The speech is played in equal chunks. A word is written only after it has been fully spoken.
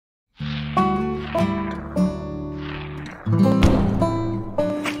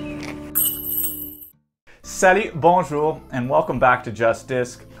Salut, bonjour, and welcome back to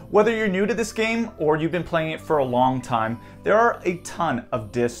JustDisc. Whether you're new to this game or you've been playing it for a long time, there are a ton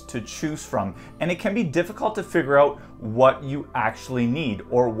of discs to choose from, and it can be difficult to figure out what you actually need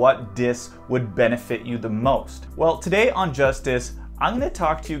or what disc would benefit you the most. Well, today on JustDisc, I'm going to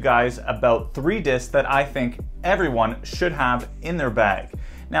talk to you guys about 3 discs that I think everyone should have in their bag.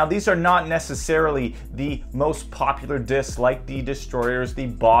 Now, these are not necessarily the most popular discs like the Destroyers, the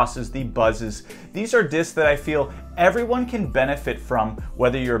Bosses, the Buzzes. These are discs that I feel everyone can benefit from,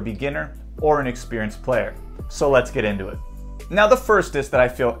 whether you're a beginner or an experienced player. So let's get into it. Now, the first disc that I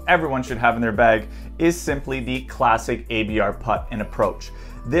feel everyone should have in their bag is simply the classic AVIAR putt and approach.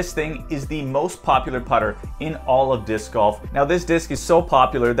 This thing is the most popular putter in all of disc golf. Now, this disc is so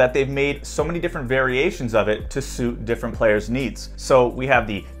popular that they've made so many different variations of it to suit different players' needs. So we have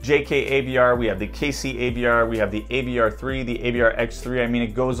the JK AVIAR, we have the KC AVIAR, we have the AVIAR 3, the AVIAR X3. I mean,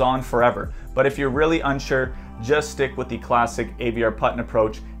 it goes on forever. But if you're really unsure, just stick with the classic AVIAR putt and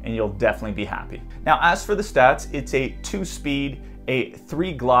approach and you'll definitely be happy. Now, as for the stats, it's a 2-speed, a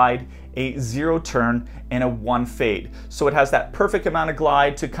 3 glide, a 0 turn, and a 1 fade. So it has that perfect amount of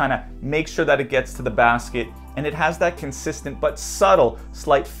glide to kind of make sure that it gets to the basket, and it has that consistent but subtle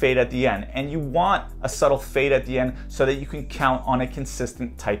slight fade at the end. And you want a subtle fade at the end so that you can count on a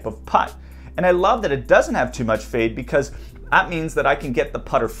consistent type of putt. And I love that it doesn't have too much fade, because that means that I can get the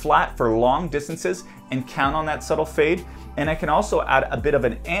putter flat for long distances and count on that subtle fade. And I can also add a bit of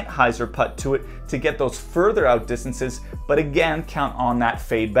an Anheuser putt to it to get those further out distances, but again, count on that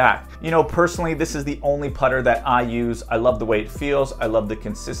fade back. You know, personally, this is the only putter that I use. I love the way it feels. I love the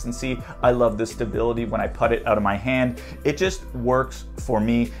consistency. I love the stability when I putt it out of my hand. It just works for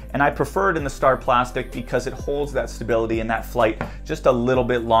me. And I prefer it in the Star Plastic because it holds that stability and that flight just a little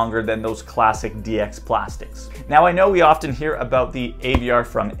bit longer than those classic DX plastics. Now, I know we often hear about the AVIAR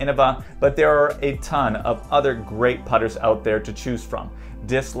from INNOVA, but there are a ton of other great putters out there to choose from.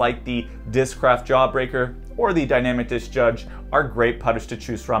 Discs like the Discraft Jawbreaker or the Dynamic Disc Judge are great putters to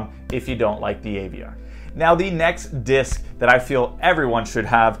choose from if you don't like the AVIAR. Now, the next disc that I feel everyone should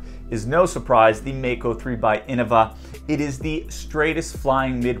have is, no surprise, the Mako 3 by INNOVA. It is the straightest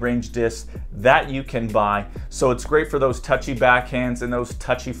flying mid-range disc that you can buy. So it's great for those touchy backhands and those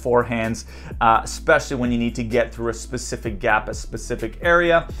touchy forehands, especially when you need to get through a specific gap, a specific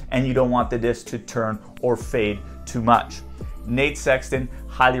area, and you don't want the disc to turn or fade too much. Nate Sexton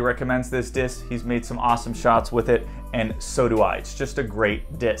highly recommends this disc. He's made some awesome shots with it, and so do I. It's just a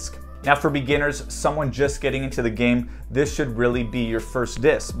great disc. Now, for beginners, someone just getting into the game, this should really be your first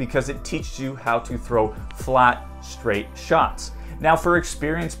disc because it teaches you how to throw flat, straight shots. Now, for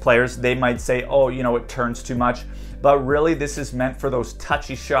experienced players, they might say, oh, you know, it turns too much, but really this is meant for those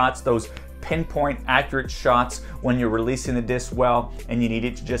touchy shots, those pinpoint accurate shots when you're releasing the disc well and you need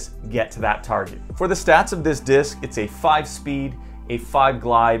it to just get to that target. For the stats of this disc, it's a 5-speed, a 5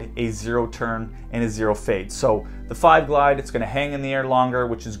 glide, a 0 turn, and a 0 fade. So the 5 glide, it's going to hang in the air longer,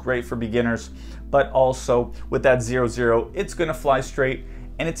 which is great for beginners, but also with that 0-0, it's going to fly straight,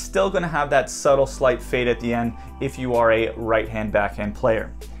 and it's still going to have that subtle slight fade at the end if you are a right-hand backhand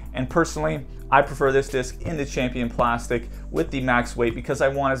player. And personally, I prefer this disc in the Champion Plastic with the max weight because I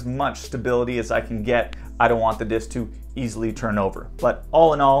want as much stability as I can get. I don't want the disc to easily turn over. But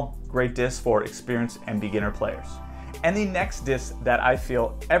all in all, great disc for experienced and beginner players. And the next disc that I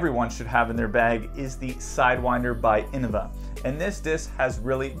feel everyone should have in their bag is the Sidewinder by INNOVA. And this disc has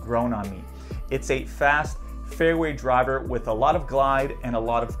really grown on me. It's a fast fairway driver with a lot of glide and a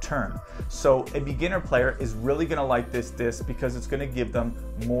lot of turn. So a beginner player is really going to like this disc because it's going to give them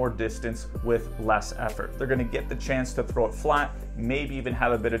more distance with less effort. They're going to get the chance to throw it flat, maybe even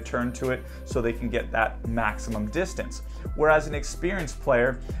have a bit of turn to it so they can get that maximum distance. Whereas an experienced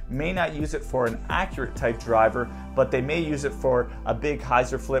player may not use it for an accurate type driver, but they may use it for a big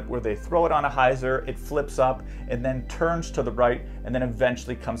hyzer flip where they throw it on a hyzer, it flips up and then turns to the right and then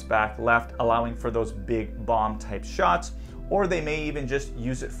eventually comes back left, allowing for those big bomb type shots. Or they may even just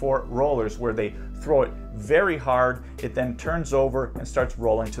use it for rollers where they throw it very hard, it then turns over and starts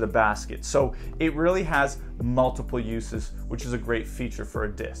rolling to the basket. So it really has multiple uses, which is a great feature for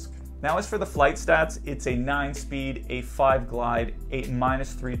a disc. Now, as for the flight stats, it's a 9-speed, a 5 glide, a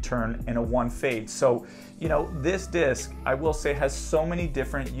 -3 turn, and a 1 fade. So, you know, this disc, I will say, has so many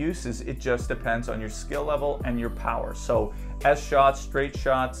different uses. It just depends on your skill level and your power. So S shots, straight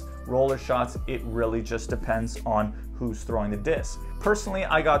shots, roller shots, it really just depends on who's throwing the disc. Personally,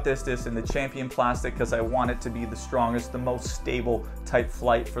 I got this disc in the Champion Plastic because I want it to be the strongest, the most stable type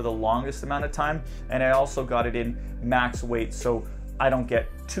flight for the longest amount of time. And I also got it in max weight, so I don't get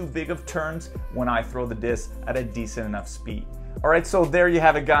too big of turns when I throw the disc at a decent enough speed. Alright, so there you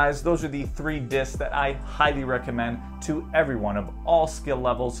have it, guys. Those are the 3 discs that I highly recommend to everyone of all skill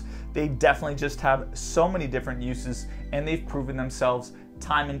levels. They definitely just have so many different uses, and they've proven themselves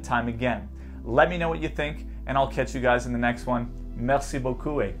time and time again. Let me know what you think, and I'll catch you guys in the next one. Merci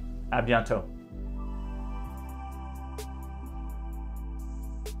beaucoup et à bientôt.